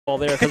all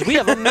there because we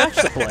have a match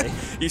to play.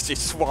 You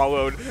just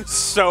swallowed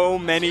so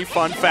many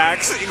fun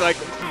facts, like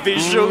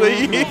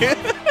visually.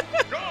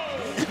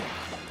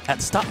 Had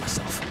to stop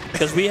myself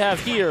because we have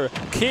here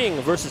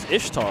King versus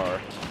Ishtar.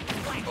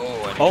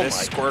 Oh, and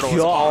this Squirtle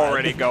is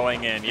already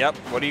going in. Yep.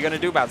 What are you going to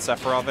do about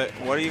Sephiroth?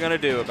 What are you going to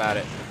do about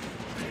it?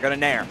 You're going to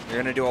nair.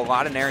 You're going to do a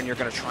lot of nair, and you're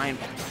going to try and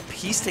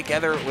piece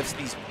together with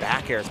these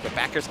back airs. But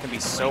back airs can be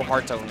so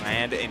hard to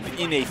land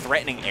in a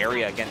threatening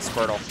area against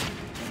Squirtle.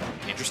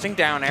 Interesting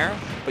down air,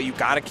 but you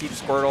got to keep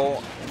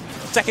Squirtle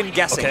second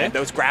guessing, and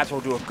those grabs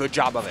will do a good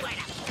job of it.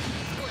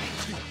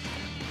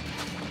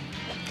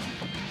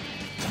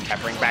 That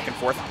bring back and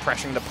forth,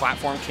 pressuring the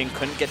platform. King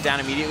couldn't get down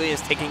immediately.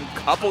 Is taking a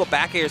couple of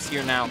back airs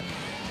here now.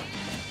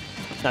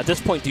 Now at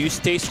this point, do you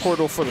stay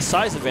Squirtle for the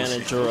size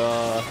advantage or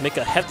make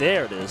a heavy?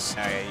 There it is.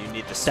 You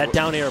need to that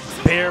down air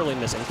barely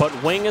missing, but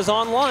Wing is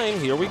online.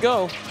 Here we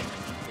go.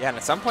 Yeah, and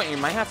at some point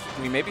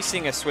we may be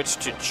seeing a switch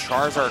to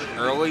Charizard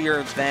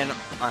earlier than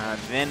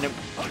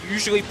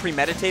usually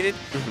premeditated,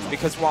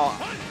 because while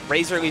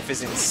Razor Leaf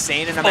is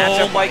insane in a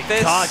matchup like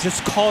this. Oh my God!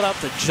 Just called out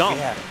the jump.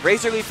 Yeah,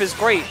 Razor Leaf is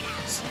great.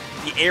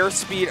 The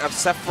airspeed of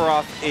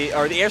Sephiroth,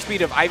 or the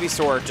airspeed of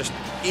Ivysaur, just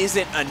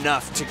isn't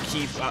enough to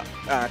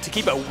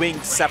keep a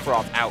winged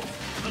Sephiroth out.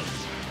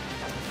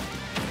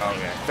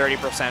 Okay,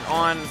 30%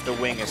 on, the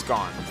wing is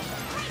gone.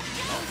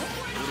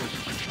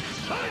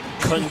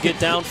 Couldn't get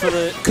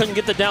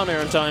the down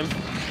air in time.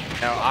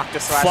 No,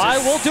 Octoslash. Fly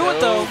will do it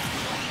though.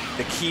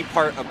 The key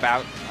part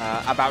about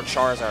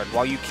Charizard,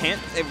 while you can't,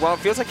 it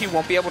feels like you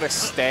won't be able to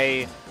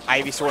stay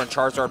Ivysaur and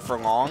Charizard for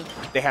long,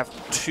 they have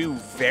two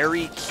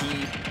very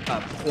key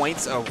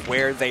points of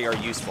where they are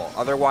useful.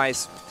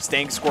 Otherwise,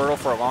 staying Squirtle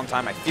for a long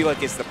time, I feel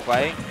like is the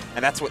play,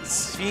 and that's what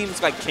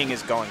seems like King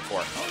is going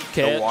for.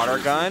 Okay. The water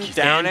gun,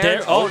 down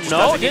air. Oh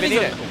no, didn't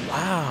even need it.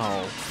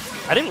 Wow.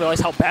 I didn't realize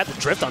how bad the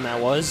drift on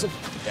that was.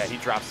 Yeah, he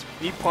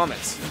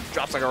plummets.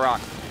 Drops like a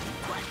rock.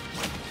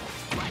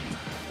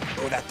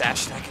 Oh, that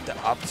dash attack into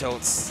up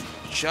tilts.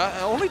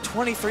 Only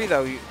 23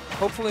 though.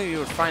 Hopefully you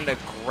would find a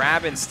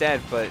grab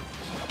instead, but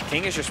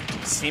King is just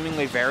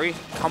seemingly very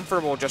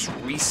comfortable just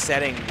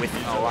resetting with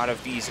a lot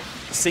of these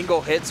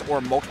single hits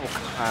or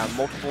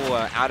multiple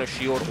out of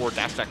shield or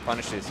dash attack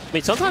punishes. I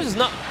mean, sometimes it's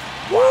not.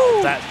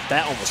 Wow,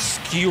 that almost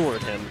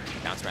skewered him.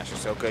 Down smash is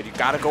so good. You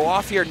gotta go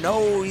off here.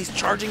 No, he's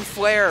charging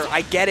flare.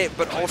 I get it,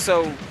 but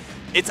also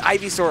it's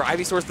Ivysaur.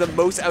 Ivysaur's the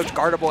most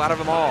outguardable out of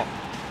them all.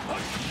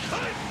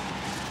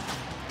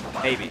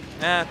 Maybe.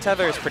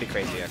 Tether is pretty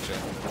crazy actually.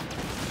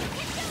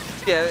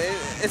 Yeah,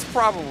 it's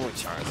probably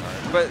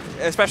Charizard, but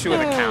especially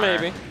with a counter.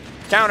 Maybe.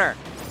 Counter!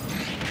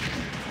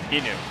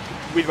 He knew.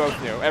 We both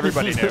knew.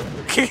 Everybody knew.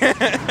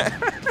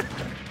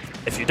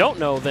 If you don't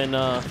know, then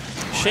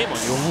shame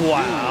on you.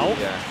 Wow.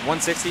 Yeah,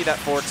 160, that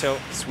forward tilt,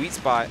 sweet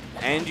spot,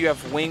 and you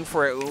have Wing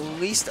for at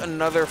least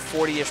another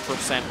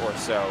 40-ish% or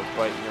so,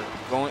 but you're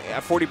going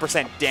at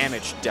 40%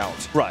 damage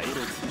dealt. Right.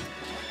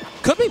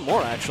 Could be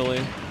more,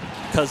 actually,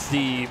 because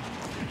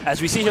as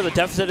we see here, the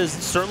deficit is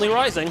certainly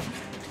rising.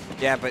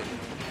 Yeah, but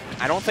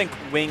I don't think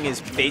Wing is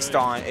based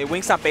on,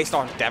 Wing's not based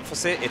on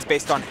deficit, it's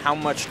based on how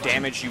much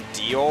damage you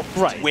deal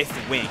with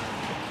Wing.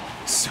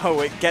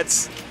 So it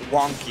gets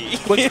wonky.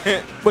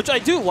 which I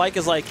do like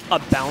is like a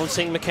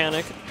balancing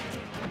mechanic.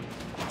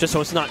 Just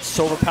so it's not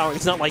so overpowering.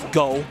 It's not like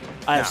Go.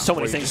 I have so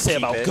many things to say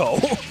about Go.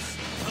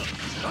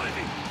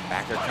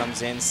 Backer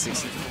comes in,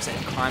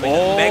 60% climbing.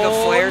 Mega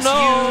Flare's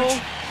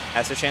huge.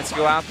 Has a chance to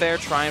go out there,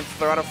 try and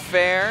throw out a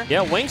fair.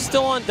 Yeah, Wing's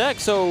still on deck,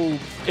 so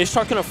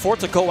Ishtar can afford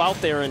to go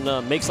out there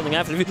and make something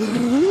happen.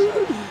 You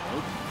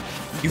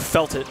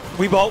felt it.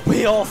 We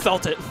all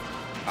felt it.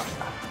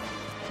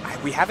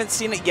 We haven't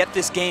seen it yet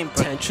this game.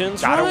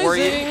 Tension's gotta rising.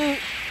 worry.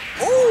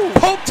 Ooh!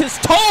 Poked his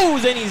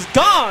toes and he's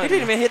gone. He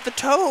didn't even hit the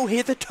toe. He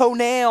hit the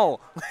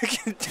toenail.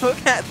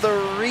 Look at the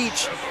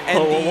reach. And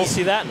we'll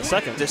see that in a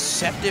second.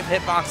 Deceptive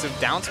hitbox of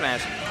down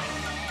smash.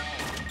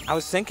 I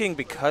was thinking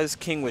because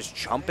King was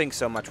jumping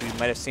so much, we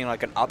might have seen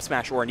like an up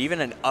smash or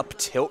even an up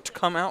tilt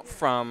come out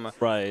from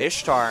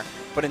Ishtar,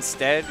 but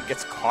instead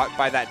gets caught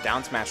by that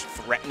down smash,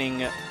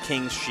 threatening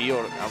King's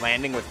shield.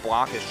 Landing with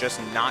block is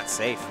just not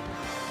safe.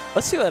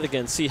 Let's see that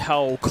again. See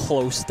how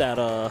close that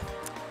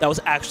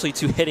was actually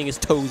to hitting his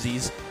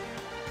toesies.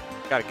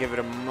 Got to give it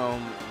a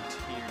moment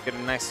here. Get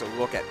a nice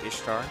look at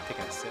Ishtar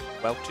taking a sip.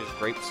 Welch's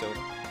grape soda.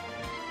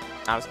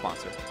 Not a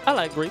sponsor. I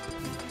like grape.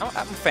 I'm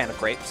a fan of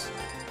grapes.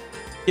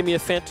 Give me a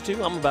Fanta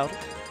too. I'm about it.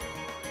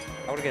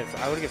 I would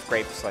give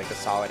grapes like a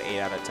solid 8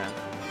 out of 10.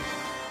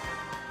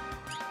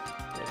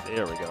 Yeah,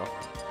 there we go.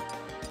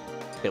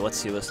 Okay, let's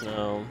see this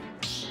now.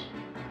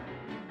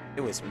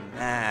 It was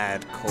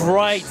mad close.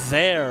 Right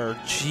there.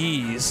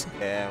 Jeez.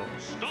 Yeah.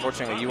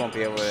 Unfortunately, you won't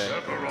be able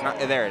to.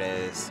 There it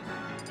is.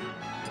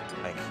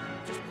 Like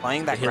just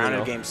playing that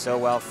grounded game so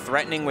well,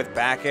 threatening with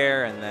back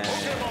air, and then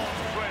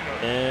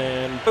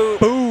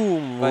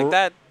boom. Like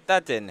that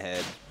didn't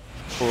hit.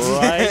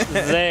 Right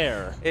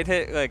there. It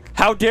hit like.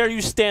 How dare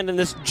you stand in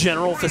this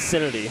general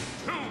vicinity?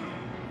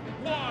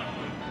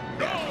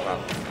 Well,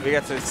 we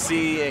got to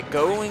see it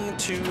going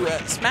to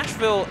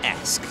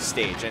Smashville-esque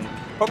stage, and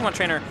Pokemon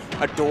Trainer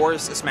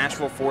adores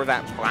Smashville for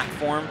that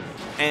platform,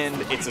 and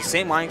it's the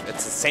same length,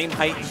 it's the same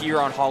height here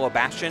on Hollow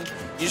Bastion.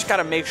 You just got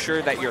to make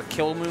sure that your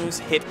kill moves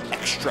hit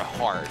extra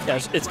hard. Yeah,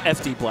 it's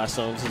FD Blast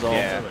Zones is all.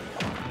 Yeah.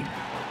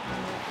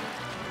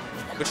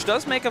 Which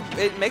does make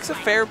it makes a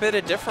fair bit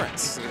of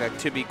difference,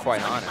 to be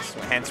quite honest.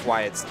 Hence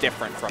why it's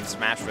different from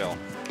Smashville.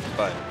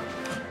 But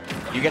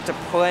you get to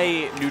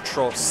play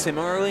neutral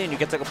similarly, and you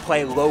get to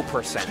play low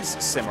percents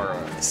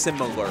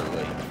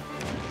similarly.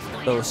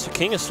 So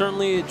King is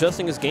certainly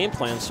adjusting his game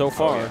plan so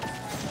far. Oh,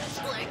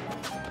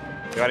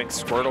 yeah. Letting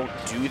Squirtle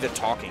do the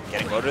talking,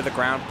 getting low to the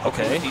ground,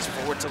 poking with these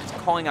forward tilts,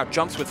 calling out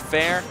jumps with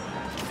fair,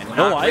 and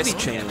no Ivy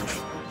change.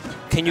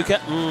 Can you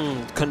get?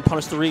 Couldn't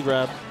punish the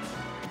regrab.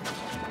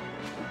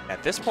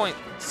 At this point,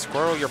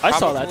 Squirtle, you're probably... I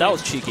saw that. That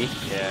was cheeky.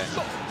 Yeah.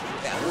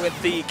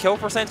 With the kill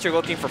percents, you're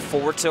looking for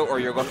forward tilt or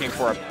you're looking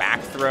for a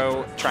back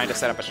throw, trying to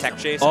set up a tech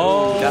chase.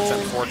 Oh, that's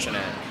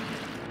unfortunate.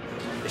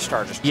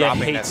 Ishtar just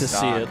dropping that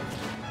stock. Hate to see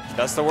it.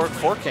 Does the work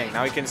for King.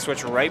 Now he can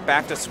switch right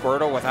back to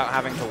Squirtle without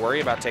having to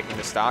worry about taking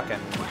the stock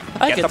and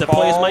I get the to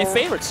play as ball. my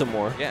favorite some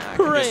more. Yeah, I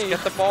can just get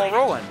the ball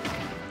rolling.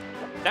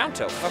 Down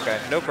tilt. Okay,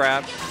 no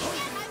grab.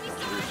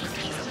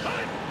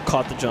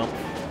 Caught the jump.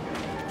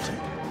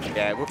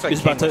 Yeah, it looks like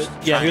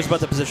he was about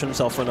to position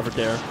himself for another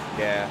dare.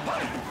 Yeah,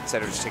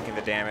 instead of just taking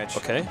the damage.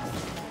 Okay.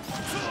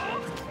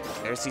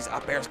 There's these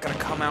up airs gonna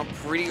come out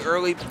pretty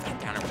early.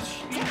 That downer was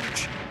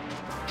huge.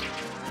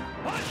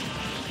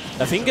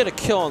 If he can get a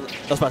kill on,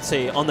 I was about to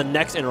say, on the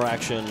next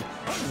interaction,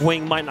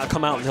 Wing might not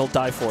come out and he'll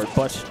die for it,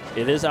 but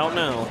it is out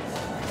now.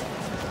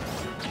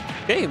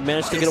 Okay,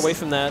 managed to get away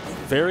from that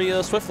very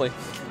swiftly.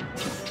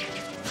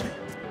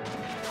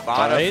 A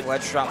lot of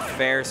ledge drop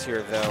fairs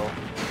here, though.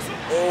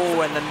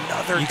 Oh, and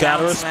another You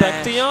gotta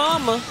respect the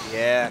armor.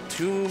 Yeah,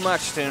 too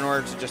much in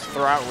order to just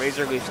throw out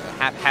Razor Leaf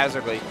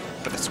haphazardly,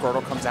 but the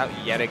Squirtle comes out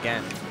yet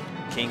again.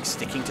 King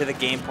sticking to the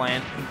game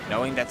plan,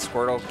 knowing that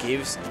Squirtle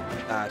gives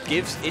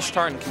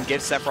Ishtar and can give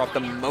Sephiroth the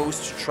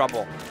most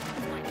trouble.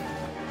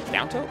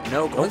 Down tilt?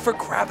 No, going for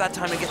grab that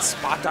time and get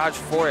spot dodge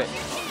for it.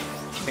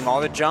 Getting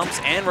all the jumps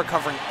and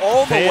recovering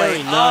all the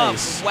way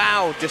nice. up.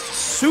 Wow, just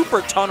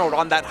super tunneled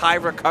on that high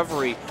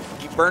recovery.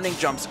 Burning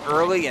jumps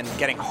early and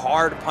getting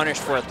hard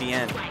punished for at the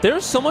end.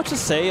 There's so much to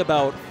say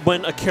about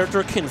when a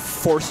character can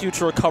force you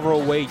to recover a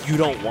way you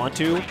don't want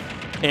to,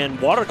 and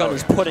Water Gun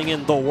is putting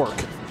in the work.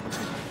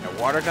 Yeah,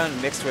 Water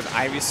Gun mixed with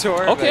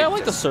Ivysaur. Okay, I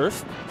like the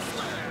surf.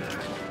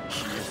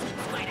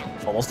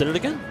 Almost did it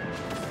again.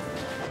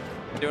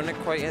 Doing it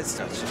quite as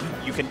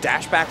you can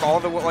dash back all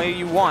the way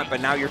you want,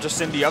 but now you're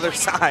just in the other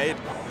side.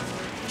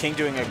 King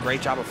doing a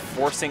great job of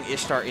forcing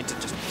Ishtar into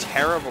just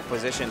terrible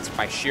positions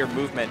by sheer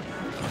movement.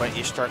 But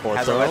Ishtar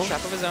has a ledge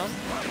trap of his own.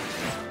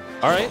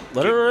 All right,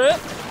 let her rip.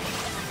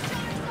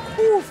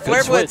 Ooh,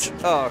 flare blitz.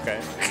 Oh,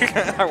 okay.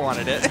 I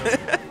wanted it.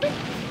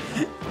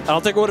 I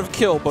don't think it would have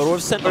killed, but it would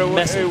have sent a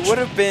message. It would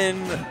have been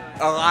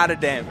a lot of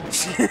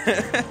damage.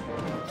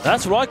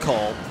 That's what I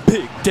call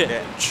big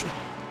damage.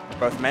 Yeah.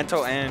 Both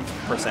mental and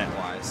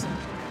percent-wise.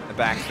 The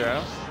back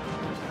throw.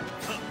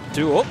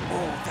 Oh,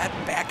 that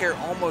back air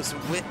almost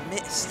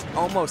missed.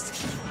 Almost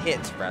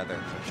hit,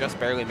 rather. Just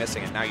barely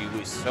missing it. Now you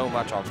lose so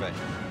much off it.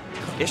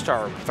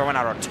 Ishtar throwing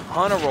out a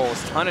ton of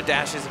rolls, ton of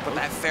dashes, but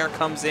that fair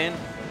comes in.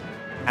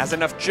 Has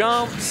enough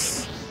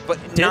jumps, but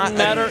didn't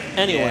matter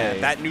anyway.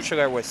 Yeah, that neutral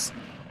air was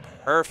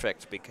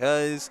perfect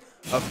because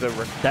of the...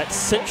 That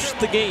cinched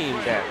the game.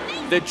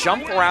 Yeah. The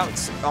jump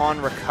routes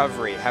on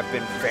recovery have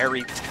been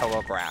very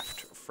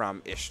telegraphed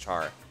from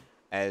Ishtar,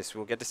 as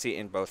we'll get to see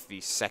in both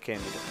the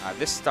second...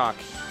 this stock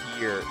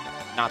here,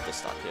 not this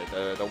stock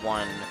here, the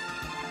one...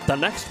 The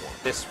next one.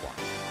 This one.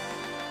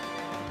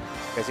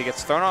 Because he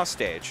gets thrown off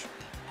stage.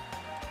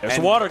 There's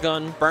a Water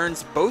Gun.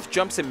 Burns both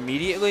jumps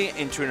immediately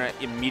into an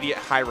immediate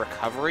high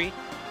recovery,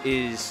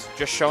 is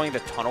just showing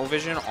the tunnel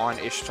vision on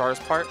Ishtar's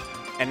part.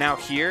 And now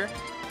here,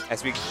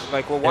 as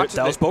we'll watch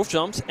that was both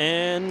jumps,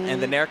 and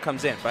the Nair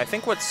comes in. But I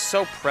think what's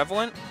so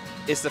prevalent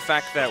is the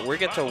fact that we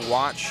get to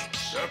watch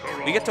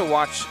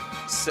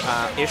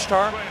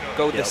Ishtar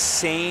go the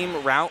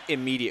same route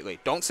immediately.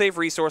 Don't save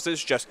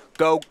resources, just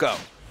go.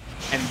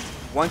 And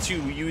once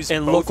you use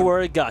and both, look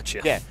where it got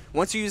you. Yeah,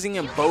 once you're using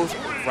them both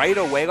right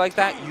away like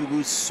that, you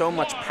lose so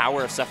much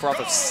power of Sephiroth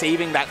of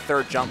saving that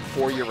third jump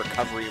for your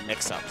recovery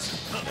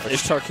mix-ups.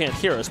 Ishtar can't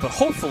hear us, but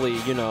hopefully,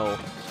 you know,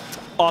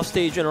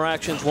 off-stage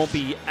interactions won't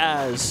be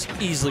as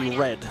easily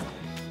read.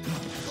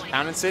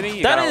 Town and City,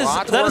 you that got a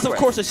lot to that work is of with.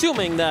 course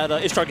assuming that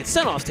Ishtar gets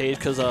sent off stage,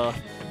 because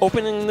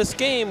opening this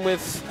game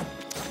with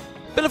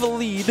a bit of a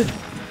lead.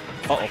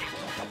 Uh-oh.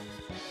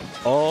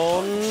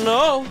 Oh,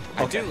 no.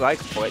 I do like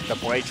the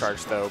Blade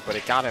Charge, though, but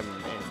it got him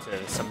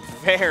into some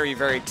very,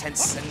 very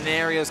tense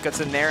scenarios.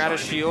 Gets a Nair out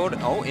of shield.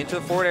 Oh, into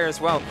the forward air as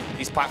well.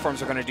 These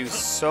platforms are going to do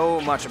so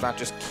much about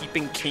just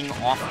keeping King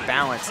off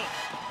balance.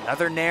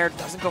 Another Nair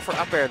doesn't go for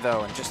up air,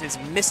 though, and just is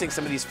missing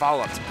some of these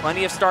follow-ups.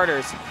 Plenty of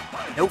starters,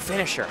 no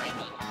finisher.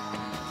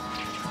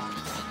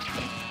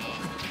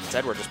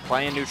 Instead, we're just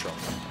playing neutral.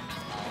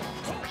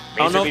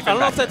 I don't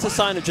know if that's a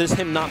sign of just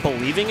him not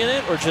believing in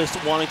it or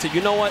just wanting to,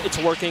 you know what, it's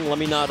working, let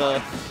me not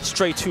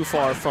stray too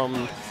far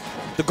from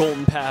the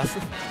golden path.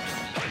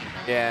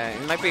 Yeah,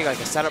 it might be like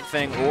a setup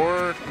thing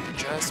or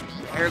just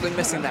barely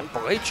missing that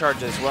blade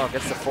charge as well.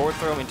 Gets the forward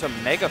throw into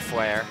Mega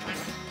Flare.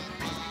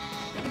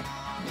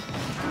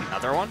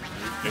 Another one.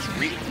 Just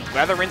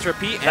weather, rinse,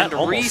 repeat, and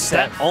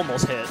reset. That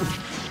almost hit.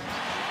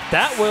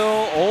 That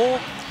will.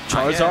 Oh,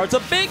 Charizard's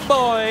a big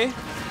boy.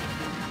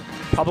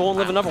 Probably won't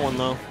live another one,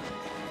 though.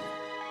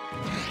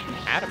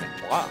 Adamant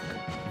block.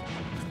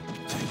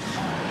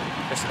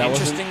 Just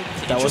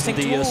that wasn't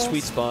the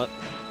sweet spot.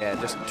 Yeah,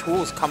 just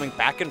tools coming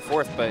back and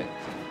forth, but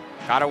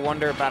gotta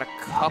wonder about a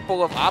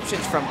couple of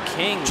options from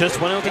King.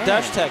 Just went out with the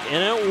dash attack,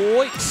 and it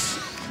works.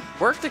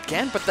 Worked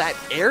again, but that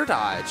air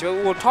dodge,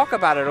 we'll talk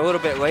about it a little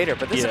bit later,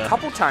 but there's a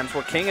couple times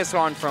where King has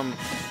gone from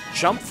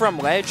jump from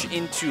ledge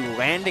into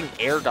landing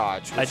air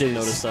dodge. I did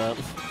notice that.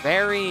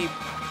 Very,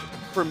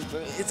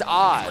 it's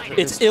odd.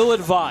 It's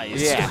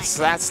ill-advised. Yes,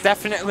 that's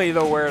definitely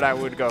the word I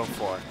would go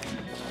for.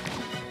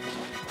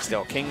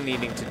 Still, King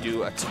needing to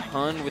do a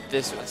ton with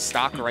this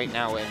stock right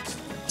now, and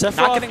Sephiroth,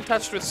 not getting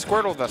touched with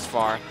Squirtle thus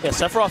far. Yeah,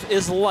 Sephiroth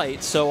is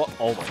light, so,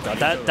 oh my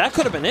god, that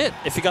could have been it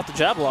if he got the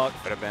jab lock.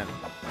 Could have been.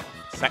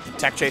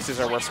 Tech chases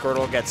are where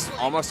Squirtle gets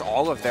almost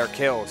all of their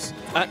kills.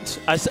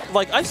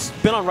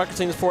 I've been on record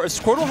saying this before. If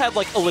Squirtle had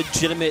like a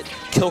legitimate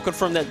kill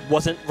confirm that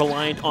wasn't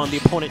reliant on the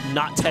opponent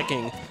not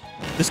teching,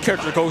 this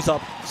character goes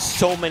up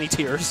so many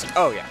tiers.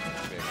 Oh yeah,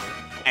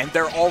 and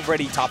they're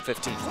already top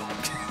 15.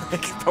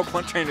 Like,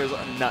 Pokemon trainers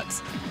are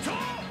nuts.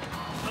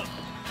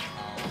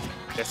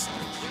 Just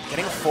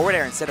getting a forward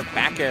air instead of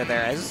back air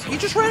there, as he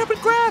just ran up and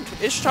grabbed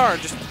Ishtar,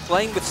 just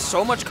playing with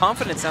so much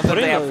confidence now that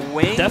they have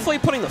Wing. Definitely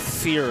putting the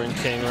fear in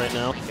King right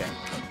now. Okay.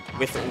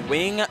 With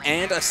Wing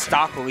and a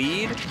stock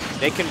lead,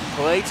 they can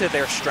play to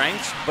their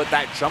strengths, but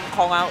that jump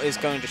call out is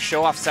going to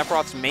show off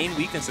Sephiroth's main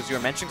weakness, as you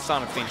were mentioning,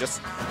 Sonicfiend.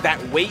 Just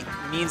that weight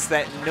means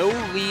that no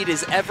lead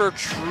is ever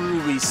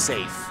truly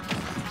safe.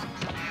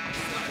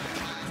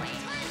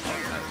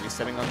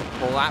 Resetting on the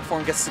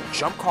platform, gets the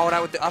jump called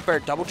out with the up air,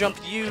 double jump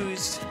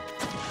used.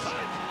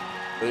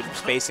 Good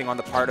spacing on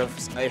the part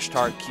of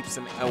Ishtar keeps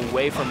them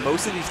away from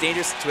most of these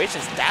dangerous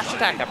situations. Dash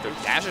attack after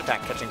dash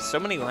attack, catching so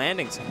many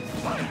landings.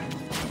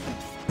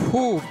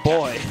 Oh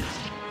boy.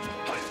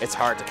 It's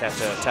hard to catch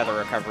a tether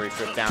recovery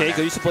trip down. Okay,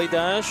 go use the play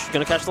dash.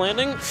 Gonna catch the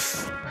landing.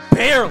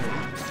 Barely.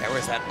 There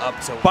was that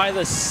up tilt. By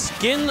the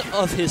skin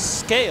of his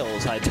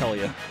scales, I tell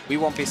you. We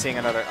won't be seeing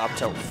another up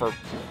tilt for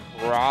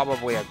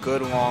probably a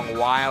good long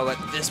while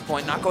at this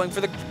point. Not going for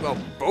the, well,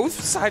 both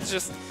sides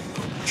just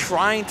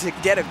trying to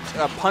get a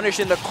punish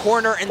in the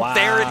corner, and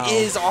there it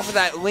is off of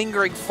that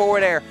lingering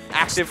forward air.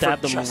 Active for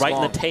just them right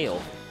in the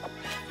tail.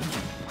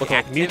 Look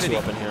like Mewtwo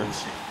up in here.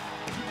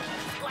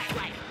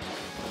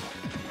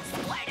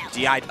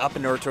 DI'd up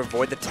in order to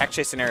avoid the tech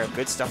chase scenario.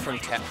 Good stuff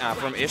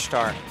from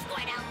Ishtar.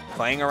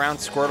 Playing around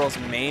Squirtle's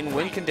main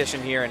win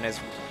condition here, and as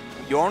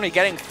you're only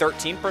getting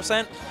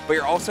 13%, but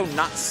you're also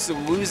not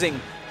losing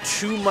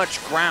too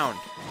much ground.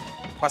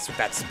 Plus, with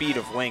that speed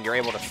of Wing, you're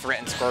able to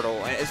threaten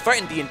Squirtle. It's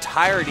threatened the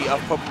entirety of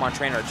Pokemon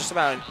Trainer, just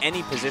about in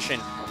any position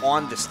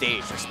on the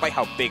stage, despite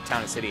how big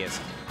Town and City is.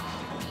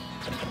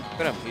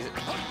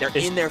 They're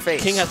in their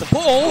face. King has to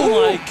pull. Oh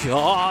my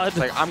god! It's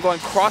like, I'm going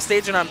cross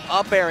stage and I'm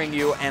up airing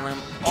you, and I'm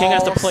King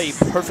has to play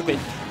perfectly.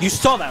 You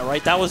saw that,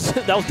 right? That was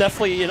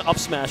definitely an up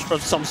smash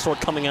of some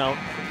sort coming out.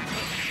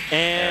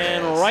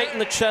 And right in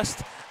the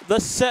chest, the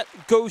set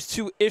goes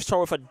to Ishtar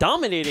with a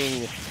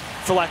dominating,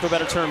 for lack of a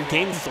better term,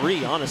 game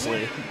 3.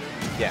 Honestly.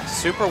 Yeah,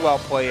 super well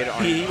played.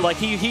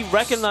 He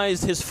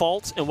recognized his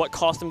faults and what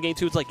cost him game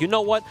 2. It's like, you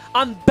know what?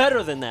 I'm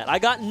better than that. I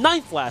got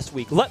 9th last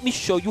week. Let me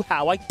show you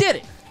how I did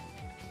it.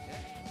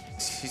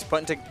 He's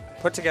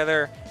put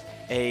together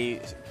a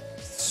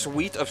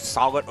suite of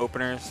solid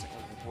openers,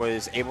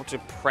 was able to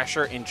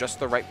pressure in just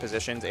the right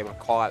positions, able to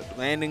call out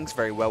landings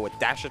very well with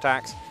dash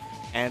attacks,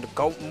 and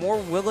go more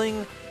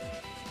willing,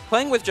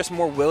 playing with just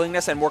more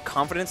willingness and more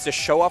confidence to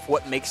show off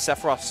what makes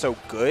Sephiroth so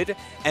good,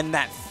 and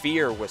that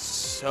fear was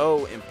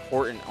so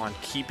important on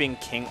keeping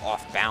King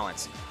off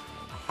balance.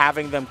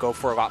 Having them go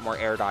for a lot more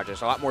air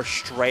dodges, a lot more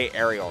stray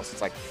aerials.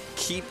 It's like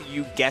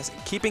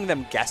keeping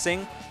them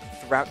guessing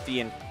throughout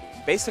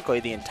basically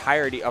the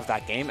entirety of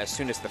that game as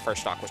soon as the first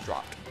stock was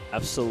dropped.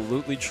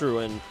 Absolutely true,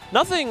 and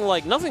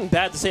nothing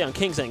bad to say on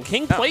King's end.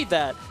 King played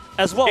that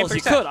as well as he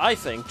could, I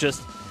think.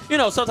 Just, you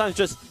know, sometimes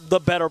just the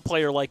better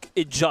player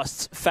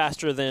adjusts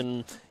faster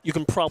than you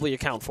can probably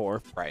account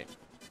for. Right.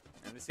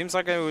 And it seems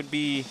like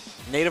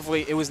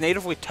it was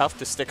natively tough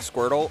to stick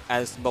Squirtle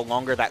as the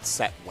longer that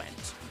set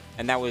went.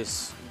 And that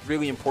was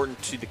really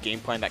important to the game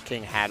plan that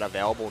King had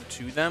available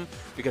to them,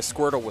 because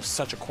Squirtle was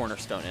such a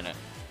cornerstone in it.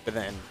 But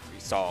then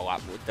saw a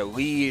lot with the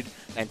lead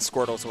and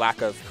Squirtle's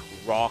lack of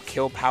raw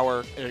kill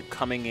power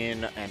coming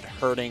in and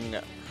hurting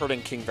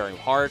King very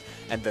hard,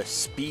 and the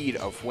speed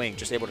of Wing,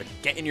 just able to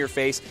get in your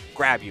face,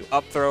 grab you,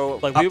 up throw,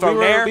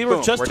 we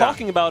were just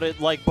talking about it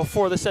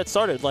before the set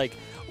started.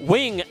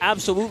 Wing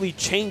absolutely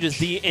changes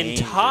the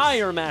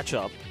entire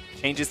matchup.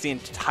 changes the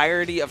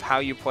entirety of how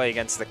you play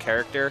against the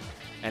character,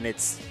 and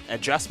it's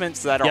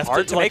adjustments that are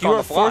hard to like, make on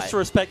the fly. You are forced to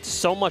respect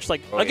so much.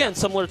 Like, again,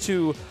 similar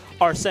to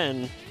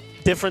Arsene,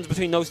 difference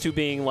between those two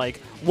being, like,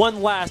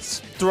 one lasts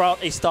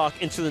throughout a stock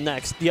into the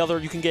next. The other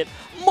you can get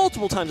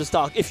multiple times a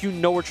stock if you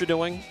know what you're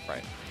doing.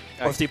 Right.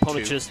 Or if the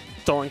opponent's just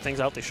throwing things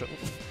out they shouldn't.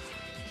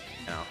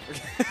 No.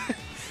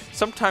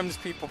 Sometimes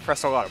people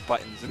press a lot of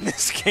buttons in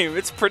this game.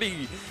 It's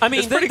pretty. I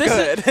mean, pretty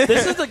good.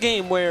 This is the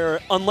game where,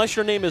 unless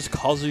your name is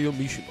Kazuya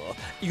Mishima,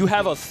 you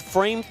have a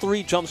frame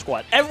 3 jump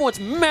squat. Everyone's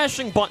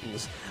mashing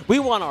buttons. We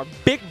want our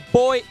big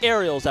boy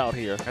aerials out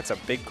here. That's a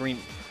big green.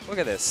 Look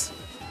at this.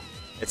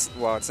 It's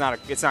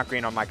not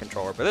green on my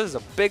controller, but this is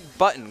a big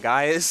button,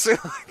 guys.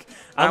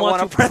 I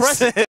want to press it.